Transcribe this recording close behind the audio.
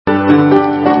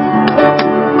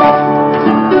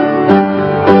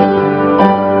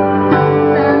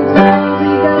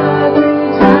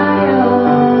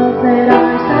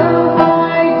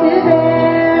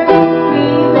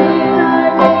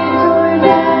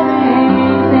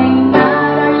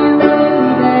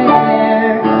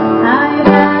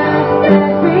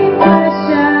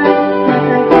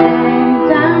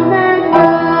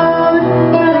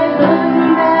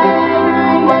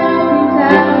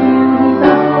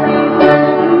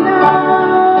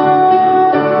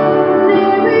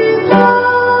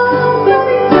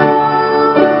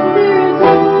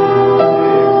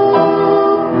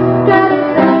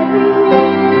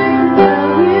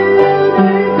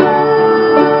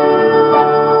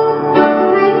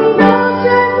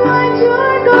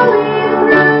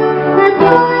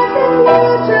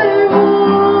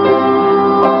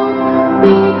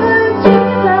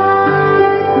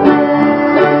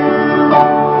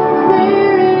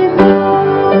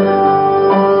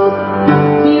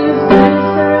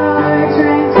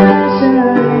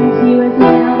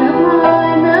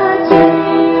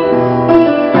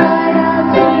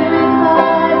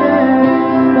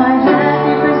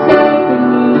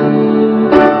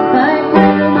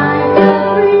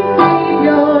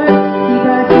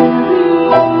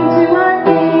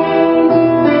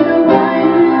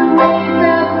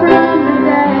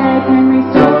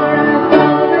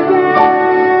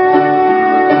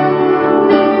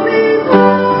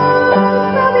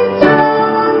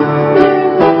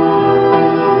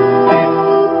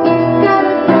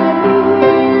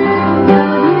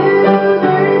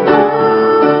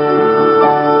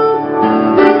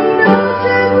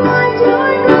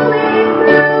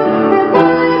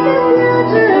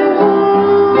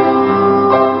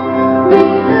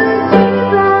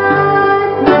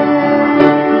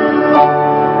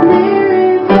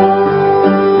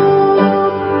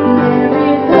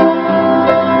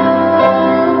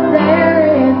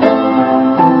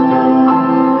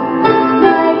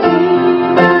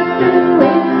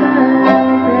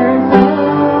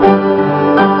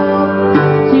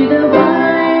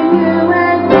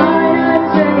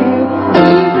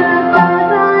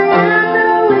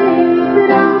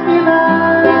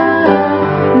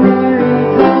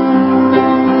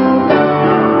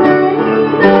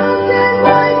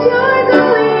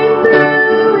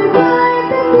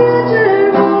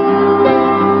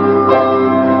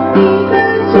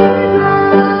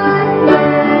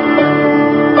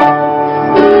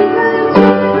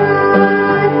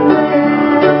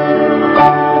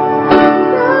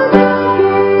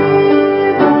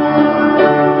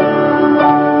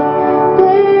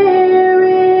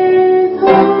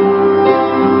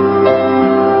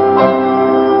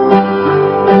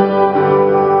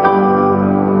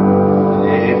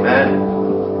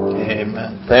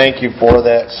Thank you for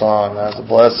that song. That was a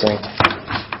blessing.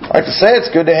 I'd like to say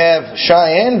it's good to have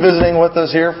Cheyenne visiting with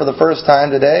us here for the first time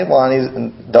today. Lonnie's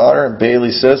daughter and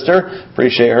Bailey's sister.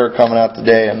 Appreciate her coming out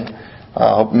today and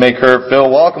hope to make her feel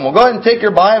welcome. Well, go ahead and take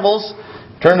your Bibles.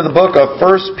 Turn to the book of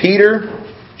 1 Peter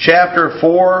chapter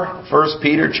 4. 1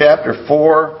 Peter chapter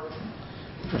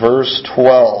 4, verse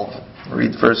 12.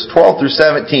 Read verse 12 through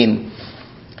 17.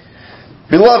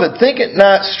 Beloved, think it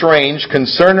not strange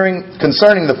concerning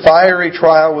the fiery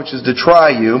trial which is to try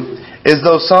you, as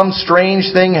though some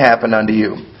strange thing happened unto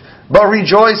you. But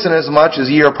rejoice inasmuch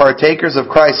as ye are partakers of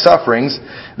Christ's sufferings,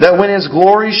 that when His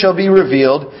glory shall be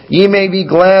revealed, ye may be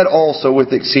glad also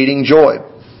with exceeding joy.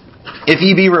 If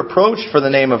ye be reproached for the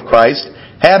name of Christ,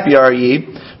 happy are ye,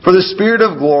 for the Spirit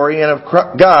of glory and of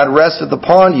God resteth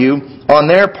upon you. On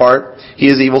their part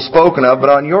He is evil spoken of, but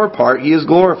on your part He is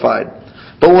glorified.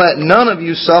 But let none of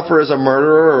you suffer as a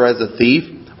murderer, or as a thief,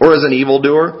 or as an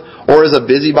evildoer, or as a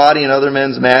busybody in other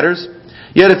men's matters.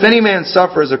 Yet if any man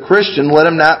suffer as a Christian, let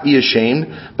him not be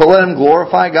ashamed, but let him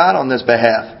glorify God on this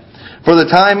behalf. For the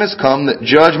time has come that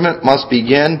judgment must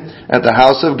begin at the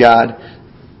house of God.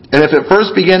 And if it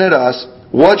first begin at us,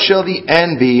 what shall the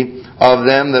end be of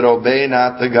them that obey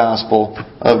not the gospel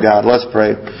of God? Let's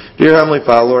pray. Dear Heavenly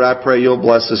Father, Lord, I pray You'll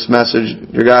bless this message.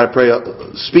 Dear God, I pray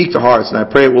speak to hearts, and I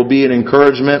pray it will be an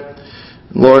encouragement.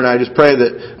 Lord, and I just pray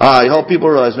that You help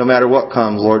people realize no matter what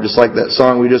comes, Lord, just like that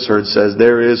song we just heard says,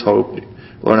 there is hope.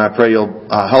 Lord, and I pray You'll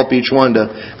help each one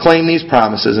to claim these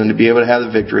promises and to be able to have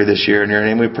the victory this year. In Your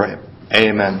name we pray.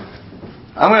 Amen.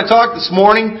 I'm going to talk this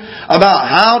morning about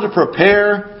how to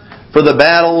prepare for the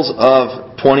battles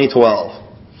of 2012.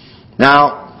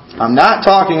 Now, I'm not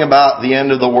talking about the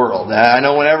end of the world. I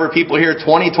know whenever people hear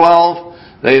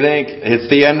 2012, they think it's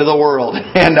the end of the world.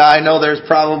 And I know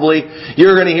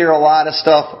you're going to hear a lot of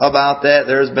stuff about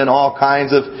that. There's been all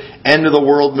kinds of end of the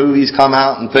world movies come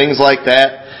out and things like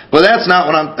that. But that's not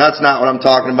what I'm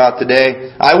talking about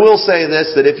today. I will say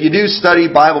this, that if you do study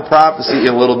Bible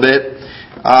prophecy a little bit,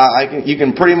 you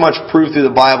can pretty much prove through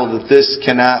the Bible that this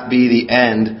cannot be the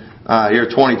end. Year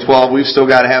 2012, we've still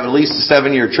got to have at least a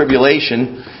 7-year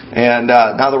tribulation. And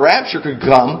now the rapture could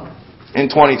come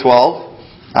in 2012.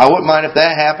 I wouldn't mind if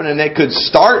that happened and it could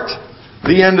start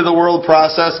the end of the world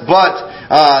process.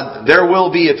 But there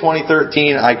will be a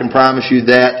 2013, I can promise you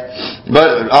that.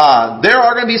 But there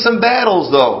are going to be some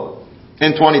battles, though,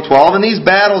 in 2012. And these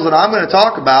battles that I'm going to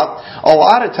talk about, a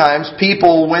lot of times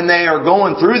people, when they are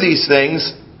going through these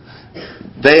things,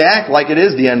 they act like it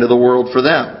is the end of the world for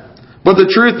them. But the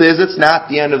truth is, it's not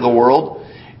the end of the world.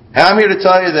 And I'm here to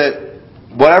tell you that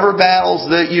whatever battles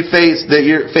that you face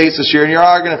this year, and you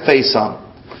are going to face some,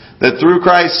 that through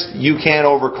Christ you can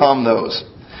overcome those.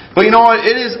 But you know what?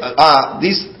 It is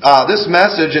this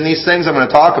message and these things I'm going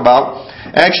to talk about.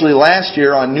 Actually, last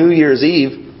year on New Year's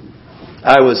Eve,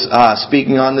 I was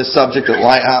speaking on this subject at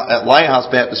Lighthouse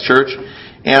Baptist Church,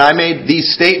 and I made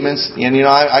these statements. And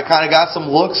I kind of got some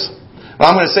looks.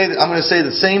 I'm going to say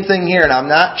the same thing here, and I'm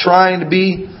not trying to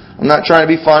be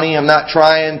funny. I'm not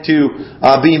trying to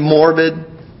be morbid.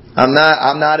 I'm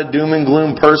not a doom and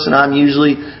gloom person. I'm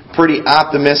usually pretty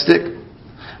optimistic.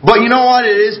 But you know what?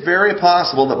 It is very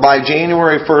possible that by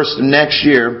January 1st of next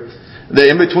year, that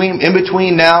in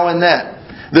between now and then,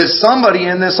 that somebody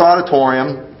in this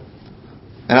auditorium,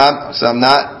 and I'm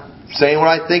not saying what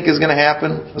I think is going to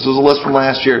happen. This was a list from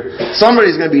last year.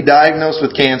 Somebody's going to be diagnosed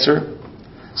with cancer.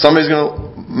 Somebody's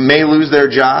may lose their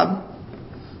job.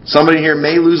 Somebody here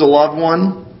may lose a loved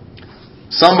one.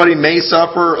 Somebody may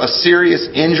suffer a serious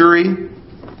injury.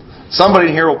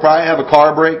 Somebody here will probably have a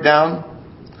car breakdown.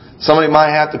 Somebody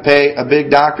might have to pay a big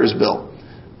doctor's bill.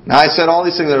 Now, I said all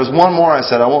these things. There was one more I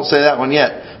said. I won't say that one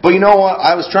yet. But you know what?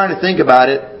 I was trying to think about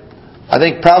it. I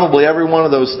think probably every one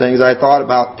of those things, I thought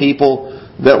about people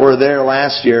that were there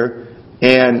last year,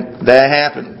 and that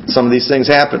happened. Some of these things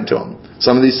happened to them.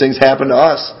 Some of these things happened to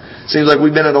us. Seems like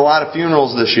we've been at a lot of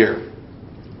funerals this year.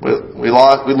 We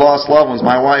lost loved ones.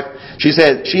 My wife, she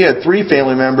said she had 3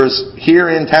 family members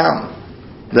here in town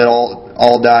that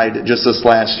all died just this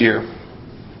last year.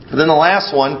 And then the last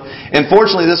one,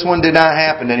 unfortunately this one did not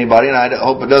happen to anybody, and I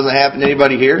hope it doesn't happen to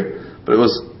anybody here, but it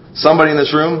was somebody in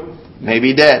this room,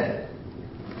 maybe dead.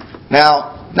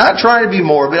 Now, not trying to be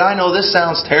morbid, I know this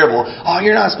sounds terrible. Oh,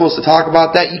 you're not supposed to talk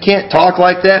about that. You can't talk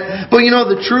like that. But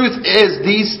the truth is,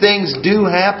 these things do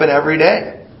happen every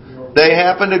day. They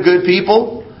happen to good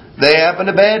people. They happen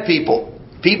to bad people.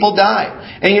 People die.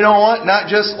 And you know what?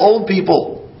 Not just old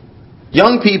people.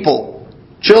 Young people.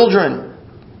 Children.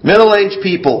 Middle-aged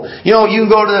people. You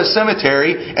can go to the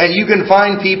cemetery and you can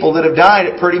find people that have died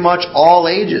at pretty much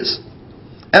all ages.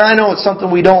 And I know it's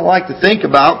something we don't like to think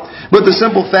about, but the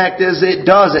simple fact is it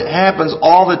does. It happens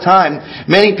all the time.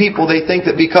 Many people, they think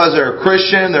that because they're a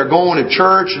Christian, they're going to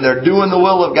church, and they're doing the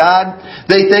will of God,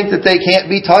 they think that they can't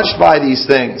be touched by these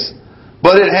things.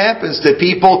 But it happens to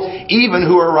people even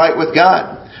who are right with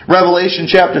God. Revelation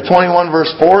chapter 21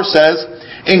 verse 4 says,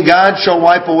 "And God shall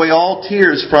wipe away all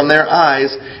tears from their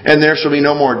eyes, and there shall be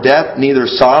no more death, neither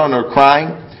sorrow nor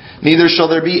crying, neither shall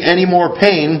there be any more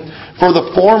pain, for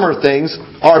the former things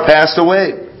are passed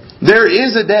away." There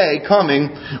is a day coming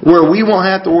where we won't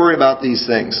have to worry about these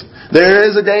things. There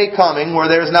is a day coming where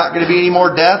there's not going to be any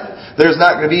more death. There's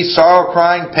not going to be sorrow,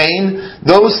 crying, pain.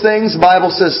 Those things, the Bible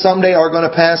says, someday are going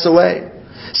to pass away.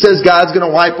 It says God's going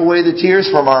to wipe away the tears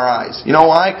from our eyes. You know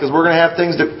why? Because we're going to have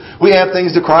we have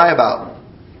things to cry about.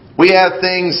 We have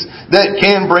things that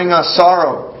can bring us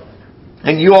sorrow.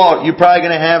 And you're probably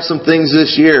going to have some things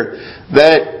this year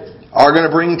that are going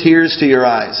to bring tears to your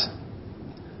eyes.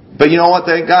 But you know what?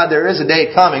 Thank God there is a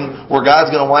day coming where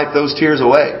God's going to wipe those tears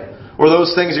away. Where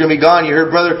those things are going to be gone. You heard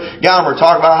Brother Galmer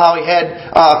talk about how he had,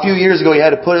 a few years ago, he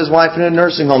had to put his wife in a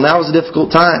nursing home. That was a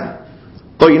difficult time.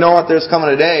 But you know what? There's coming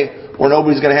a day where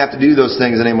nobody's going to have to do those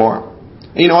things anymore.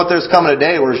 And you know what? There's coming a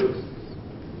day where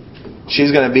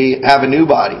she's going to have a new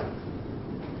body.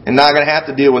 And not going to have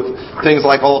to deal with things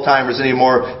like Alzheimer's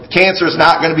anymore. Cancer is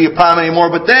not going to be a problem anymore.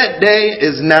 But that day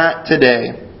is not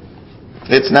today.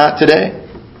 It's not today.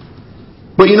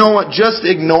 But you know what? Just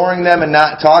ignoring them and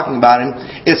not talking about Him,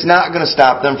 it's not going to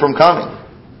stop them from coming.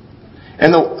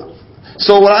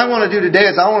 So what I want to do today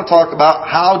is I want to talk about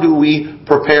how do we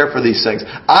prepare for these things.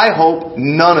 I hope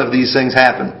none of these things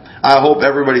happen. I hope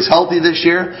everybody's healthy this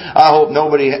year. I hope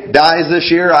nobody dies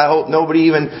this year. I hope nobody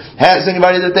even has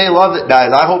anybody that they love that dies.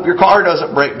 I hope your car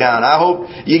doesn't break down. I hope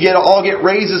you all get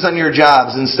raises on your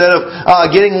jobs instead of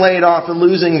getting laid off and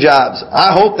losing jobs.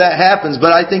 I hope that happens, but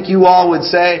I think you all would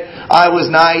say I was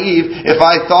naive if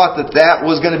I thought that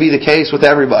was going to be the case with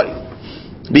everybody.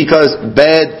 Because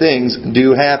bad things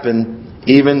do happen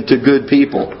even to good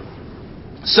people.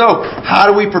 So, how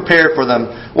do we prepare for them?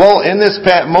 Well, in this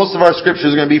most of our scripture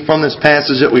is going to be from this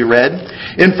passage that we read.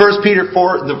 In 1 Peter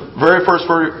 4, the very first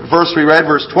verse we read,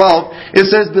 verse 12, it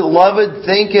says, "Beloved,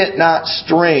 think it not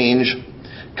strange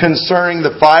concerning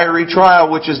the fiery trial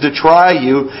which is to try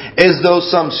you, as though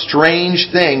some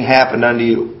strange thing happened unto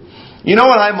you." You know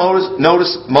what I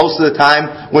notice most of the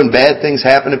time when bad things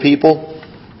happen to people?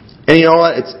 And you know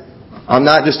what? I'm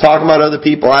not just talking about other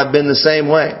people. I've been the same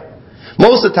way.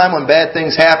 Most of the time when bad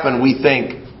things happen, we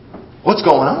think, what's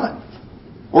going on?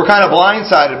 We're kind of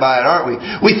blindsided by it, aren't we?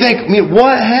 We think,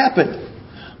 what happened?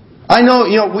 I know,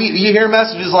 you hear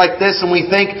messages like this and we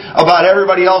think about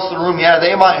everybody else in the room. Yeah,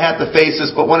 they might have to face this,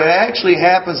 but when it actually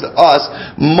happens to us,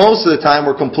 most of the time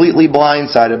we're completely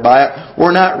blindsided by it.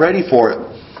 We're not ready for it.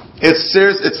 It's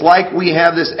serious. It's like we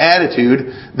have this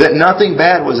attitude that nothing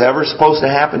bad was ever supposed to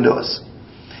happen to us.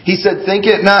 He said, think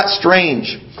it not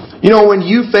strange. When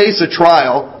you face a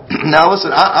trial, now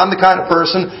listen, I'm the kind of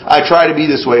person, I try to be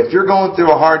this way. If you're going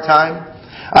through a hard time,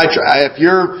 if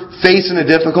you're facing a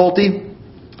difficulty,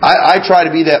 I try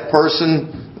to be that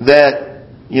person that,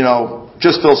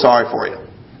 just feel sorry for you.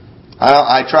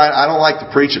 I don't like to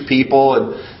preach at people,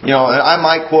 and I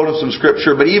might quote them some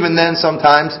scripture, but even then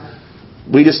sometimes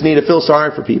we just need to feel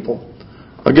sorry for people.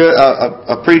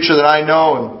 A preacher that I know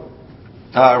and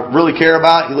really care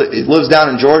about, he lives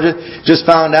down in Georgia, just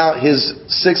found out his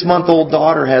 6-month-old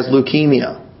daughter has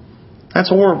leukemia. That's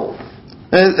horrible.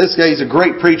 This guy, he's a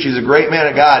great preacher, he's a great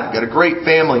man of God, got a great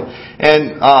family,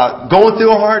 and going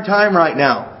through a hard time right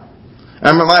now.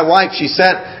 I remember my wife, she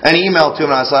sent an email to him,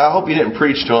 and I was like, I hope you didn't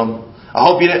preach to him. I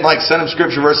hope you didn't send him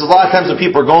scripture verses. A lot of times when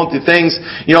people are going through things,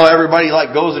 everybody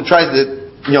goes and tries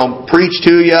to preach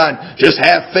to you and just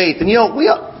have faith. And we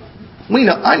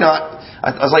know,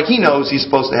 I was like, he knows he's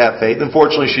supposed to have faith.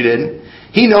 Unfortunately, she didn't.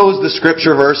 He knows the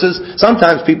scripture verses.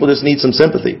 Sometimes people just need some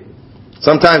sympathy.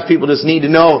 Sometimes people just need to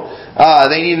know,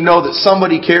 they need to know that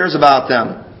somebody cares about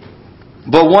them.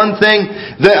 But one thing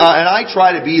that, and I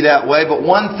try to be that way, but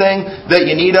one thing that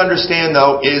you need to understand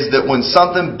though is that when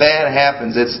something bad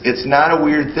happens, it's not a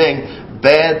weird thing.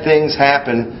 Bad things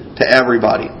happen to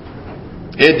everybody.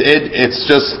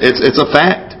 It's a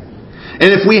fact.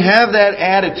 And if we have that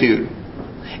attitude,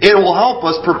 it will help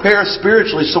us prepare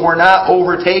spiritually so we're not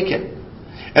overtaken.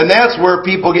 And that's where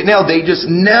people get nailed. They just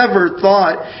never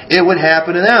thought it would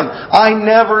happen to them. I'm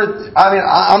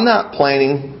not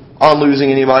planning on losing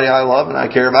anybody I love and I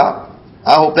care about.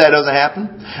 I hope that doesn't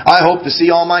happen. I hope to see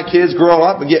all my kids grow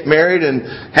up and get married and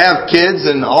have kids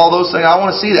and all those things. I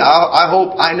want to see that. I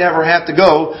hope I never have to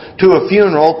go to a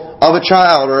funeral of a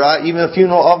child or even a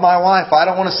funeral of my wife. I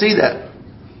don't want to see that.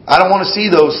 I don't want to see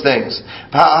those things.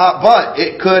 But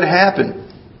it could happen.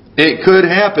 It could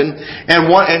happen.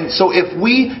 And so if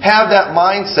we have that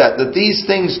mindset that these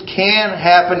things can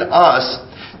happen to us,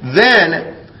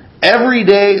 then every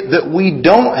day that we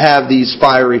don't have these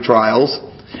fiery trials,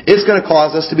 it's going to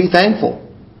cause us to be thankful.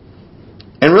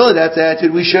 And really, that's the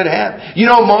attitude we should have. You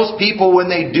know, most people, when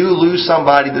they do lose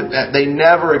somebody that they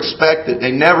never expected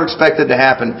to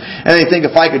happen, and they think,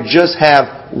 if I could just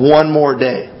have one more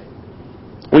day.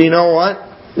 Well, you know what?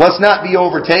 Let's not be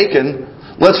overtaken.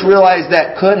 Let's realize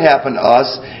that could happen to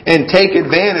us and take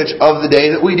advantage of the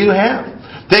day that we do have.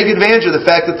 Take advantage of the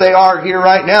fact that they are here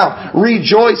right now.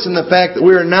 Rejoice in the fact that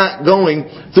we are not going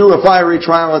through a fiery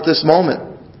trial at this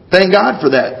moment. Thank God for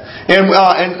that.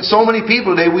 And so many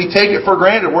people today, we take it for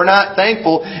granted. We're not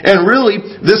thankful. And really,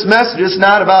 this message is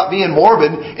not about being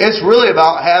morbid. It's really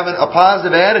about having a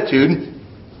positive attitude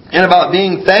and about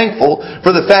being thankful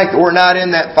for the fact that we're not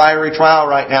in that fiery trial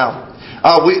right now.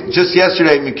 Just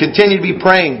yesterday, we continue to be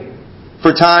praying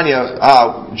for Tanya.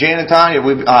 Jan and Tanya,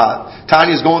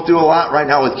 Tanya's going through a lot right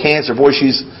now with cancer. Boy,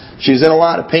 she's in a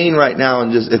lot of pain right now,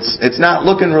 and it's not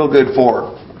looking real good for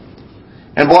her.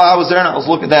 And boy, I was there and I was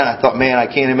looking at that and I thought, man, I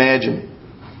can't imagine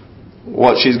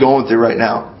what she's going through right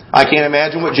now. I can't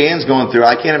imagine what Jan's going through.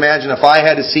 I can't imagine if I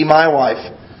had to see my wife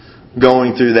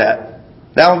going through that.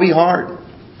 That would be hard.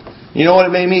 You know what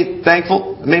it made me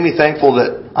thankful? It made me thankful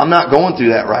that I'm not going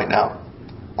through that right now.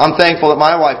 I'm thankful that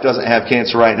my wife doesn't have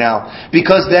cancer right now,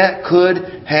 because that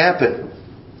could happen.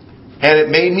 And it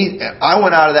made me, I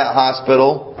went out of that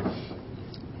hospital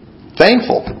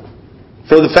thankful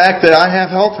for the fact that I have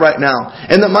health right now,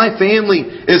 and that my family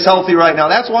is healthy right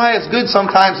now. That's why it's good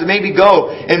sometimes to maybe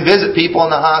go and visit people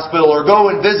in the hospital, or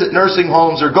go and visit nursing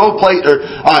homes, or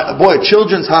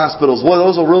children's hospitals. Boy,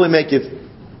 those will really make you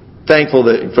thankful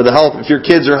for the health, if your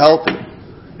kids are healthy.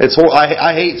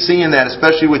 I hate seeing that,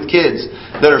 especially with kids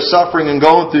that are suffering and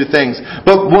going through things.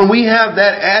 But when we have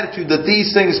that attitude that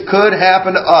these things could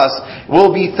happen to us,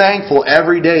 we'll be thankful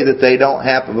every day that they don't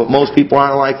happen. But most people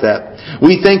aren't like that.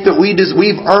 We think that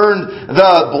we've earned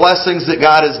the blessings that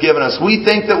God has given us. We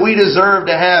think that we deserve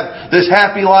to have this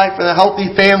happy life and a healthy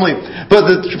family. But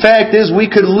the fact is, we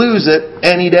could lose it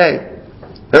any day.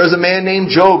 There's a man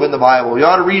named Job in the Bible. You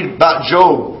ought to read about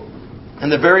Job. In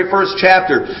the very first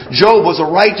chapter, Job was a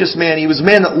righteous man. He was a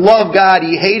man that loved God.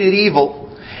 He hated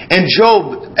evil. And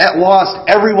Job lost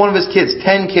every one of his kids.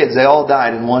 10 kids. They all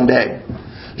died in one day.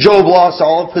 Job lost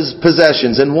all of his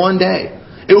possessions in one day.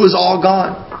 It was all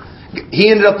gone.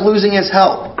 He ended up losing his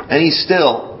health. And he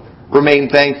still remained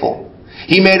thankful.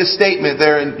 He made a statement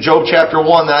there in Job chapter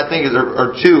 1 that I think is,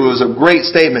 or 2, it was a great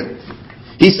statement.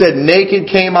 He said,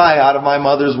 "Naked came I out of my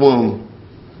mother's womb,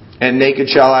 and naked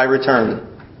shall I return.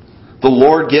 The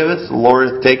Lord giveth, the Lord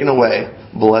hath taken away.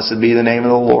 Blessed be the name of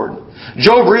the Lord."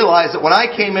 Job realized that when I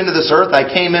came into this earth, I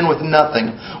came in with nothing.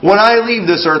 When I leave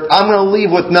this earth, I'm going to leave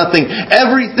with nothing.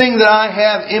 Everything that I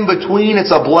have in between,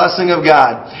 it's a blessing of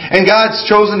God. And God's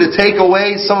chosen to take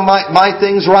away some of my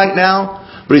things right now.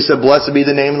 But He said, "Blessed be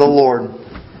the name of the Lord."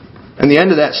 And the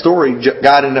end of that story,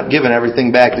 God ended up giving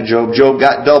everything back to Job. Job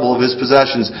got double of his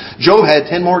possessions. Job had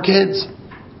 10 more kids.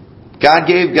 God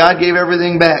gave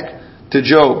everything back to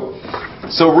Job.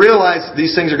 So realize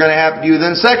these things are going to happen to you.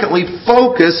 Then secondly,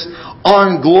 focus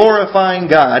on glorifying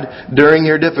God during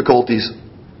your difficulties.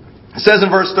 It says in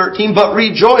verse 13, "But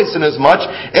rejoice inasmuch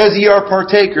as ye are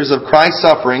partakers of Christ's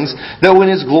sufferings, that when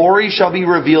His glory shall be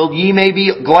revealed, ye may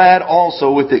be glad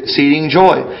also with exceeding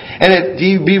joy. And if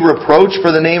ye be reproached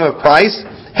for the name of Christ,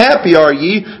 happy are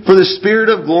ye, for the Spirit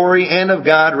of glory and of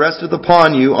God resteth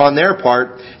upon you. On their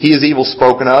part He is evil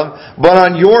spoken of, but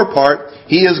on your part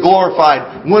He is glorified."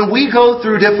 When we go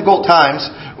through difficult times,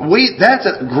 that's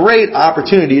a great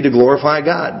opportunity to glorify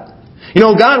God. You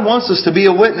know, God wants us to be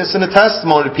a witness and a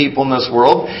testimony to people in this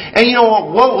world. And you know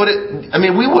what would it... I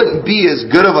mean, we wouldn't be as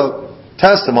good of a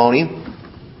testimony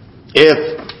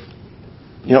if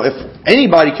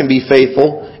anybody can be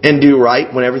faithful and do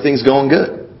right when everything's going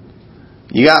good.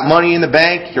 You got money in the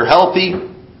bank, you're healthy,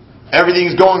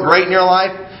 everything's going great in your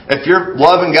life. If you're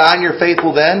loving God and you're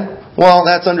faithful then, well,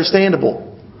 that's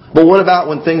understandable. But what about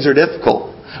when things are difficult?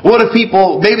 What if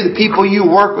maybe the people you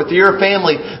work with, your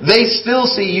family, they still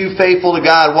see you faithful to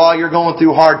God while you're going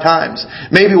through hard times?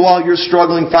 Maybe while you're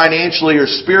struggling financially or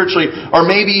spiritually, or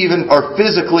maybe even or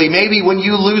physically. Maybe when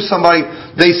you lose somebody,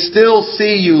 they still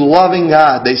see you loving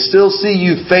God. They still see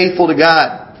you faithful to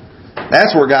God.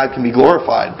 That's where God can be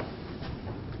glorified.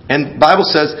 And the Bible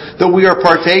says that we are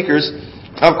partakers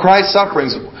of Christ's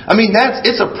sufferings. I mean,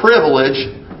 it's a privilege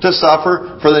to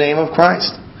suffer for the name of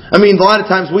Christ. I mean, a lot of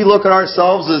times we look at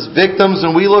ourselves as victims,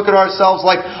 and we look at ourselves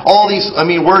like all these, I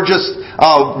mean, we're just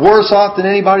worse off than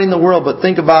anybody in the world, but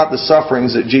think about the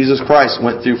sufferings that Jesus Christ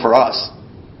went through for us.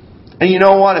 And you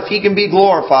know what? If He can be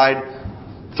glorified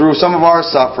through some of our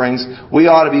sufferings, we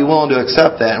ought to be willing to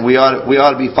accept that, and we ought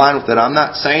to be fine with it. I'm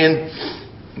not saying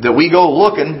that we go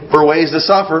looking for ways to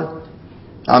suffer.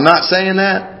 I'm not saying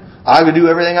that. I would do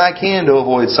everything I can to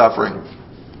avoid suffering.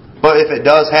 But if it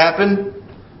does happen,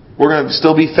 we're going to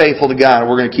still be faithful to God, and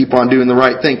we're going to keep on doing the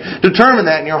right thing. Determine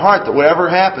that in your heart, that whatever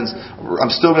happens,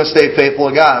 I'm still going to stay faithful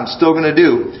to God. I'm still going to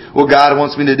do what God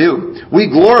wants me to do. We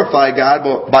glorify God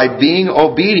by being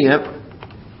obedient,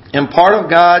 and part of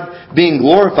God being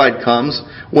glorified comes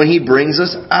when He brings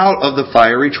us out of the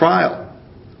fiery trial.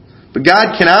 But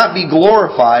God cannot be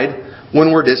glorified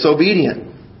when we're disobedient.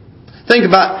 Think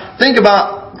about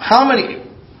how many,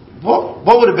 what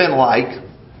would have been like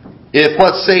if,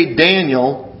 let's say,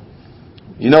 Daniel,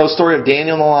 you know the story of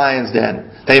Daniel in the lion's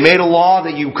den. They made a law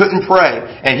that you couldn't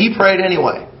pray, and he prayed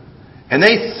anyway. And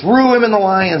they threw him in the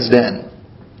lion's den.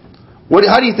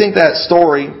 How do you think that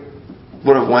story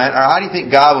would have went? Or how do you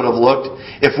think God would have looked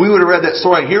if we would have read that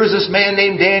story? Here's this man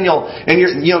named Daniel, and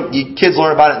you kids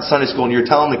learn about it in Sunday school, and you're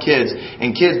telling the kids,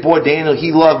 and kids, boy, Daniel,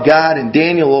 he loved God, and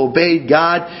Daniel obeyed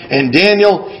God, and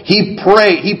Daniel, he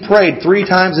prayed 3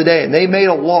 times a day, and they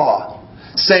made a law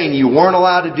saying you weren't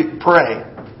allowed to pray.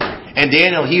 And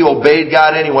Daniel, he obeyed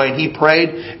God anyway, and he prayed,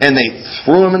 and they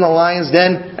threw him in the lion's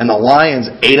den, and the lions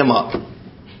ate him up.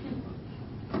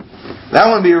 That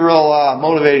wouldn't be a real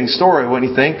motivating story,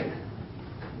 wouldn't you think?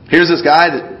 Here's this guy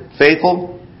that's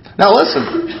faithful. Now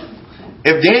listen,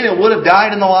 if Daniel would have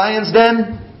died in the lion's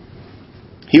den,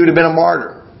 he would have been a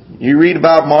martyr. You read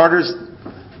about martyrs,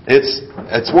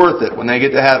 it's worth it when they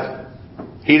get to heaven.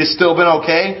 He'd have still been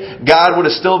okay. God would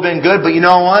have still been good. But you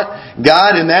know what?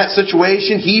 God, in that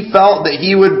situation, He felt that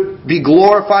He would be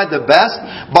glorified the best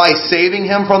by saving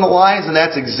him from the lions, and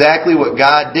that's exactly what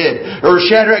God did. Or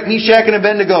Shadrach, Meshach, and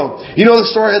Abednego. You know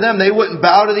the story of them. They wouldn't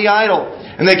bow to the idol.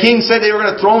 And the king said they were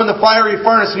going to throw them in the fiery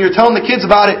furnace, and you're telling the kids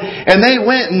about it. And they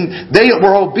went and they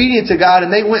were obedient to God,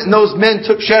 and they went and those men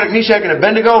took Shadrach, Meshach, and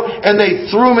Abednego, and they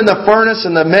threw them in the furnace,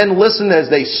 and the men listened as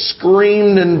they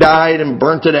screamed and died and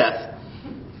burnt to death.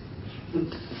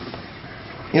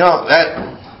 You know,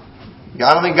 I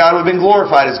don't think God would have been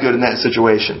glorified as good in that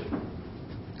situation.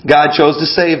 God chose to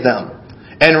save them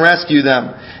and rescue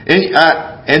them.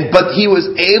 But He was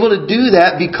able to do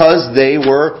that because they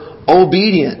were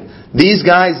obedient. These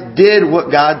guys did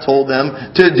what God told them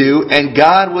to do, and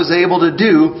God was able to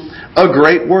do a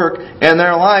great work in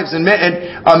their lives. And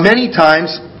many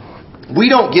times, we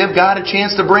don't give God a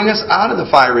chance to bring us out of the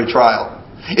fiery trial.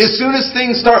 As soon as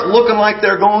things start looking like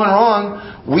they're going wrong,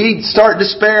 we start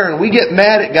despairing. We get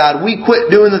mad at God. We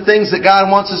quit doing the things that God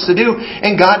wants us to do,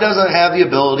 and God doesn't have the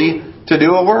ability to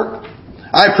do a work.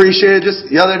 I appreciated just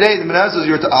the other day, the Menezes,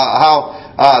 how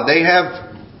they have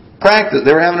practice.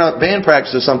 They were having a band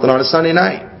practice or something on a Sunday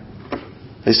night.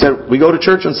 They said, we go to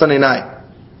church on Sunday night.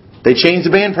 They changed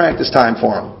the band practice time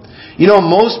for them. You know,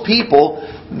 most people,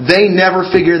 they never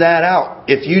figure that out.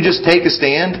 If you just take a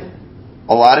stand,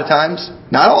 a lot of times,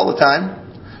 not all the time,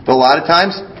 but a lot of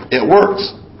times, it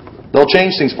works. They'll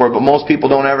change things for it, but most people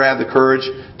don't ever have the courage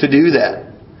to do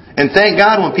that. And thank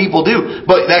God when people do.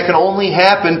 But that can only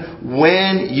happen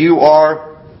when you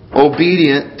are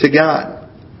obedient to God.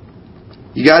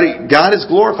 God is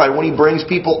glorified when He brings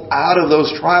people out of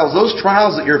those trials. Those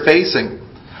trials that you're facing,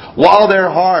 while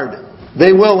they're hard,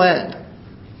 they will end.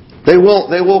 They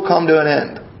will come to an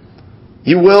end.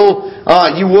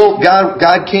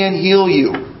 God can heal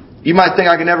you. You might think,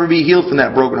 I can never be healed from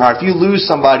that broken heart. If you lose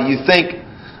somebody, you think,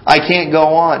 I can't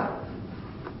go on.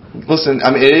 Listen,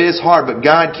 it is hard, but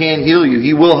God can heal you.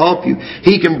 He will help you.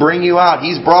 He can bring you out.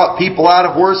 He's brought people out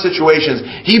of worse situations.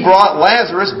 He brought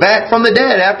Lazarus back from the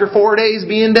dead after 4 days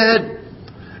being dead.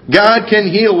 God can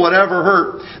heal whatever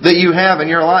hurt that you have in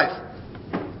your life.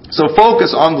 So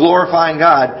focus on glorifying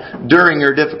God during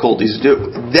your difficulties.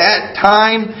 That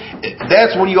time,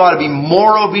 that's when you ought to be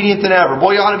more obedient than ever.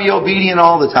 Boy, you ought to be obedient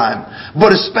all the time.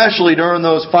 But especially during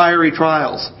those fiery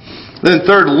trials. Then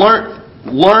third,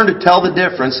 learn to tell the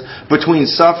difference between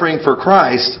suffering for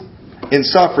Christ and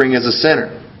suffering as a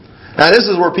sinner. Now this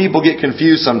is where people get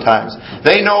confused sometimes.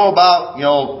 They know about,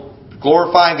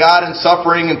 glorifying God and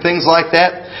suffering and things like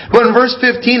that. But in verse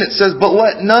 15 it says, but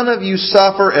let none of you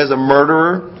suffer as a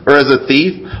murderer, or as a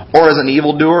thief, or as an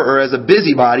evildoer, or as a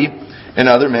busybody in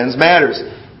other men's matters.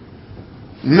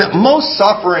 Most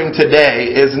suffering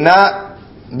today is not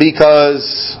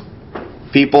because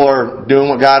people are doing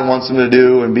what God wants them to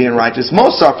do and being righteous.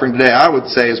 Most suffering today, I would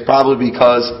say, is probably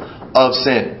because of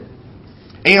sin.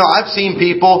 And, I've seen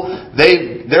people,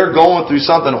 they're going through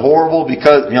something horrible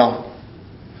because,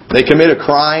 They commit a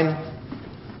crime,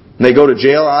 and they go to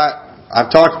jail.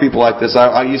 I've talked to people like this.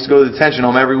 I used to go to the detention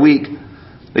home every week.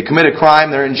 They commit a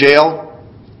crime, they're in jail,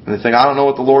 and they think, I don't know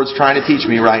what the Lord's trying to teach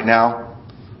me right now.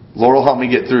 The Lord will help me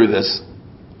get through this.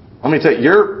 Let me tell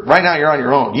you, right now you're on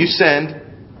your own. You sinned.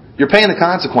 You're paying the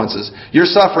consequences. You're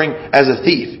suffering as a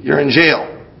thief. You're in jail.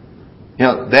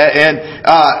 I've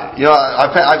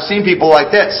seen people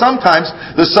like that. Sometimes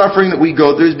the suffering that we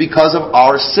go through is because of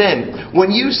our sin.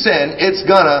 When you sin, it's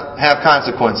gonna have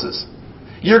consequences.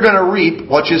 You're gonna reap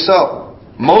what you sow.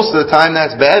 Most of the time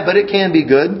that's bad, but it can be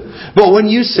good. But when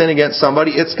you sin against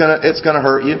somebody, it's gonna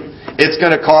hurt you. It's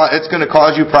gonna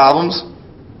cause you problems,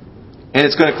 and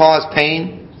it's gonna cause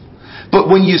pain. But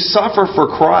when you suffer for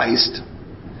Christ,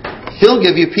 He'll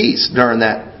give you peace during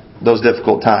those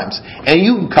difficult times. And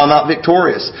you can come out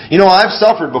victorious. I've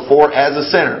suffered before as a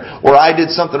sinner, where I did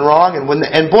something wrong, and when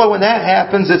that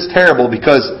happens, it's terrible,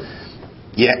 because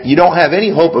you don't have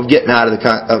any hope of getting out of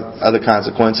the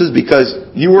consequences, because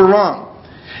you were wrong.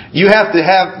 You have to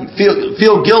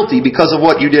feel guilty because of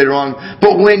what you did wrong.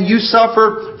 But when you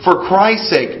suffer for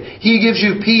Christ's sake, He gives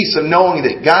you peace of knowing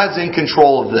that God's in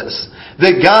control of this.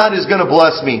 That God is going to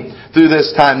bless me through this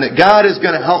time. That God is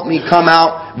going to help me come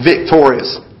out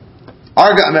victorious.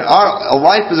 Our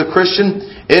life as a Christian,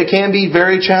 it can be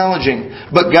very challenging.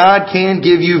 But God can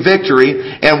give you victory.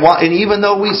 And even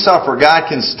though we suffer, God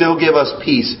can still give us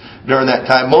peace during that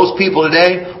time. Most people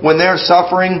today, when they're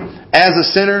suffering as a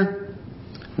sinner,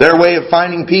 their way of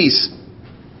finding peace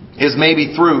is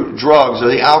maybe through drugs or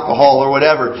the alcohol or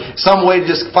whatever. Some way to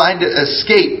just find an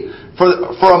escape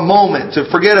for a moment, to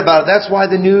forget about it. That's why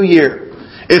the New Year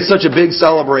is such a big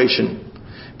celebration.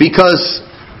 Because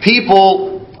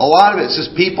a lot of it's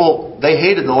just people, they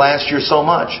hated the last year so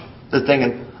much. They're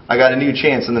thinking, I got a new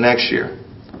chance in the next year.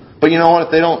 But you know what?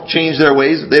 If they don't change their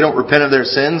ways, if they don't repent of their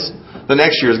sins, the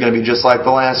next year is going to be just like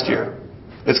the last year.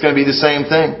 It's going to be the same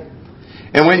thing.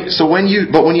 And when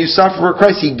you suffer for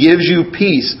Christ, He gives you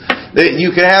peace. That you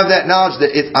can have that knowledge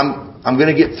that I'm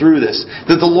going to get through this.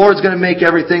 That the Lord's going to make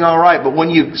everything all right. But when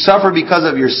you suffer because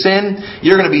of your sin,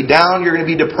 you're going to be down, you're going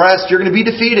to be depressed, you're going to be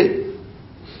defeated.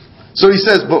 So He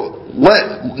says, but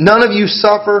let none of you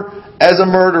suffer as a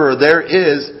murderer. There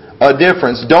is a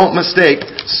difference. Don't mistake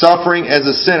suffering as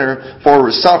a sinner for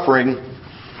suffering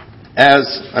as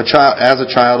a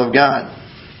child of God.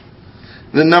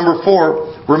 Then number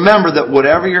 4, remember that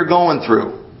whatever you're going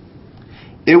through,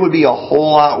 it would be a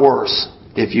whole lot worse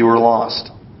if you were lost.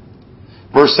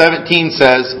 Verse 17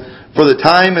 says, For the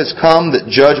time has come that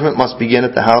judgment must begin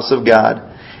at the house of God.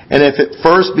 And if it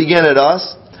first begin at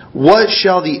us, what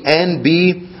shall the end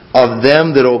be of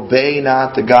them that obey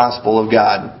not the gospel of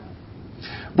God?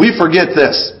 We forget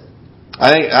this.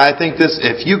 I think this,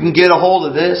 if you can get a hold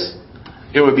of this,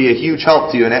 it would be a huge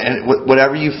help to you and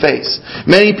whatever you face.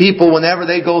 Many people, whenever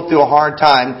they go through a hard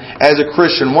time as a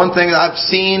Christian, one thing that I've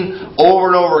seen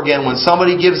over and over again, when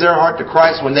somebody gives their heart to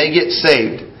Christ, when they get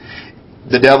saved,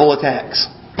 the devil attacks.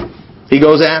 He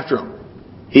goes after them.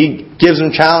 He gives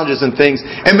them challenges and things.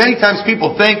 And many times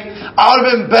people think, I would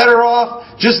have been better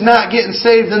off just not getting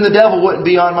saved, then the devil wouldn't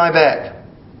be on my back.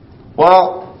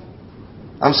 Well,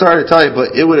 I'm sorry to tell you,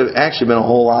 but it would have actually been a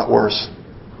whole lot worse.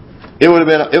 It would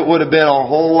have been a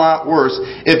whole lot worse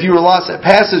if you were lost. That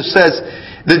passage says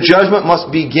the judgment must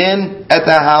begin at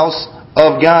the house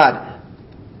of God.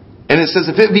 And it says,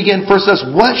 if it begin first us,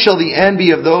 what shall the end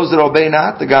be of those that obey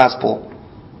not the gospel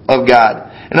of God?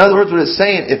 In other words, what it's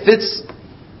saying, if it's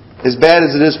as bad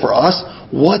as it is for us,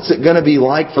 what's it going to be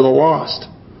like for the lost?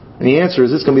 And the answer is,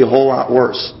 it's going to be a whole lot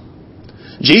worse.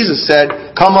 Jesus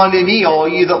said, Come unto me, all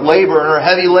ye that labor and are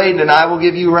heavy laden, and I will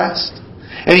give you rest.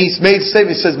 And He made a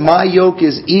statement. He says, My yoke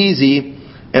is easy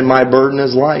and my burden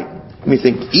is light. And we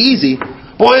think, easy?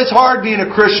 Boy, it's hard being a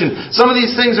Christian. Some of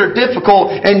these things are difficult.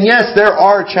 And yes, there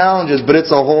are challenges, but it's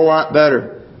a whole lot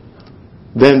better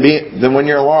than when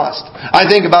you're lost. I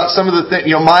think about some of the things,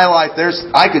 my life,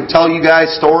 I could tell you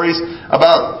guys stories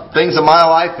about things in my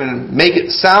life and make it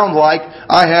sound like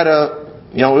I had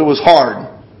it was hard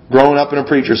growing up in a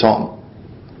preacher's home.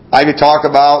 I could talk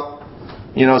about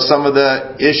some of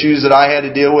the issues that I had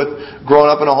to deal with growing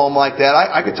up in a home like that.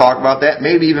 I could talk about that,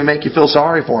 maybe even make you feel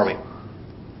sorry for me.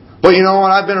 But you know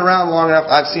what? I've been around long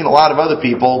enough. I've seen a lot of other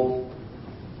people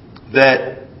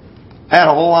that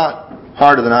had a whole lot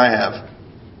harder than I have.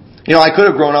 I could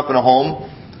have grown up in a home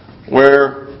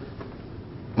where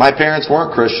my parents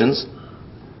weren't Christians.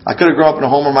 I could have grown up in a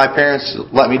home where my parents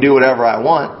let me do whatever I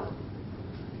want.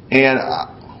 And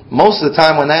most of the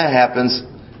time when that happens,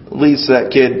 it leads to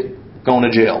that kid going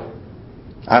to jail.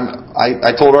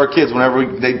 I told our kids whenever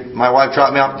my wife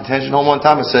dropped me off at the detention home one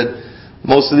time, I said,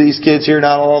 Most of these kids here,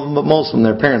 not all of them, but most of them,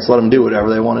 their parents let them do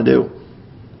whatever they want to do.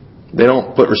 They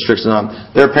don't put restrictions on them.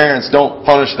 Their parents don't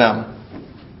punish them.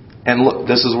 And look,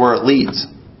 this is where it leads.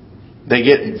 They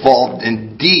get involved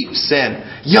in deep sin.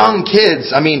 Young kids,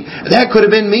 that could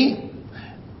have been me.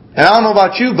 And I don't know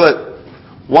about you, but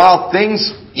while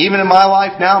things, even in my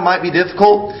life now, might be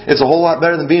difficult, it's a whole lot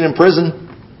better than being in prison.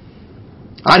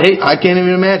 I can't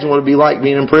even imagine what it'd be like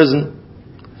being in prison.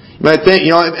 You might think,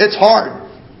 it's hard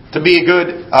to be a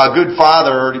good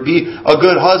father or to be a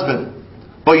good husband.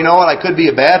 But you know what? I could be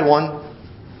a bad one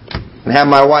and have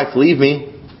my wife leave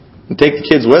me and take the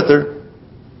kids with her.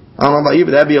 I don't know about you,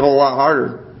 but that'd be a whole lot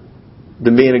harder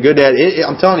than being a good dad.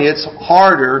 I'm telling you, it's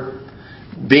harder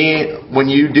when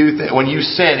you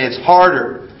sin. It's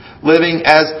harder living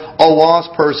as a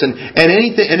lost person. And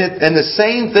the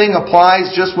same thing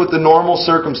applies just with the normal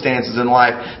circumstances in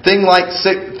life. Things like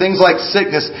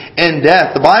sickness and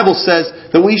death. The Bible says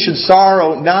that we should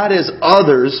sorrow not as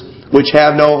others which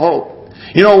have no hope.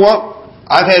 You know what?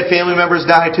 I've had family members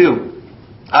die too.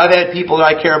 I've had people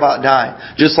that I care about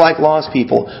die, just like lost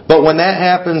people. But when that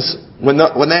happens, when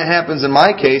that happens in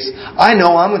my case, I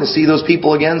know I'm going to see those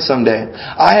people again someday.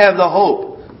 I have the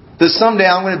hope that someday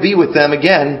I'm going to be with them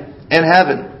again in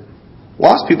heaven.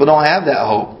 Lost people don't have that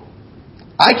hope.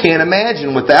 I can't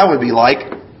imagine what that would be like.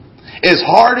 As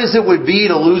hard as it would be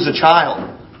to lose a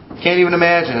child, can't even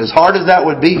imagine. As hard as that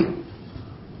would be,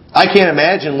 I can't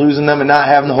imagine losing them and not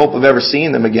having the hope of ever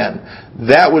seeing them again.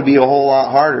 That would be a whole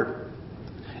lot harder.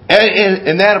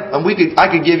 I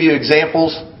could give you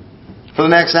examples for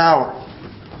the next hour.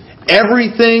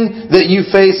 Everything that you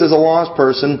face as a lost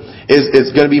person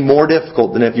is going to be more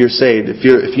difficult than if you're saved. If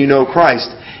you know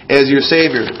Christ as your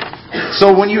Savior.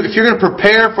 So if you're going to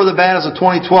prepare for the battles of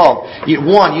 2012, you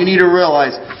need to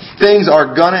realize things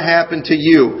are going to happen to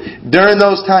you. During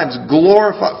those times,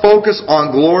 focus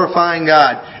on glorifying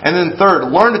God. And then third,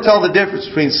 learn to tell the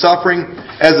difference between suffering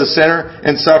as a sinner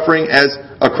and suffering as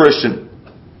a Christian.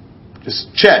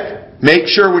 Just check. Make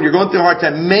sure when you're going through a hard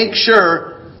time, make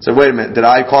sure, say, wait a minute, did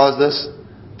I cause this?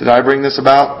 Did I bring this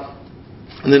about?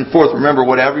 And then fourth, remember,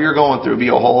 whatever you're going through would be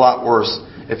a whole lot worse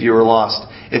if you were lost.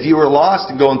 If you were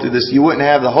lost and going through this, you wouldn't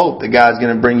have the hope that God's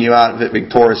going to bring you out of it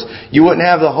victorious. You wouldn't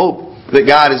have the hope that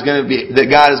God is going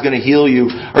to heal you.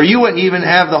 Or you wouldn't even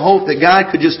have the hope that God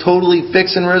could just totally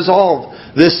fix and resolve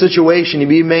this situation.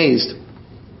 You'd be amazed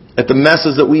at the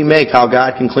messes that we make, how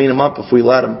God can clean them up if we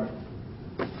let Him.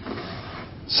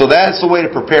 So that's the way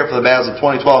to prepare for the battles of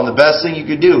 2012. And the best thing you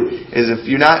could do is, if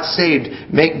you're not saved,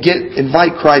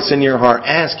 invite Christ into your heart.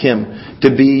 Ask Him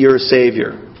to be your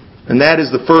Savior. And that is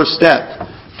the first step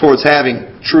towards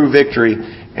having true victory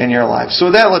in your life. So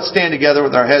with that, let's stand together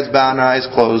with our heads bowed and our eyes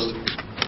closed.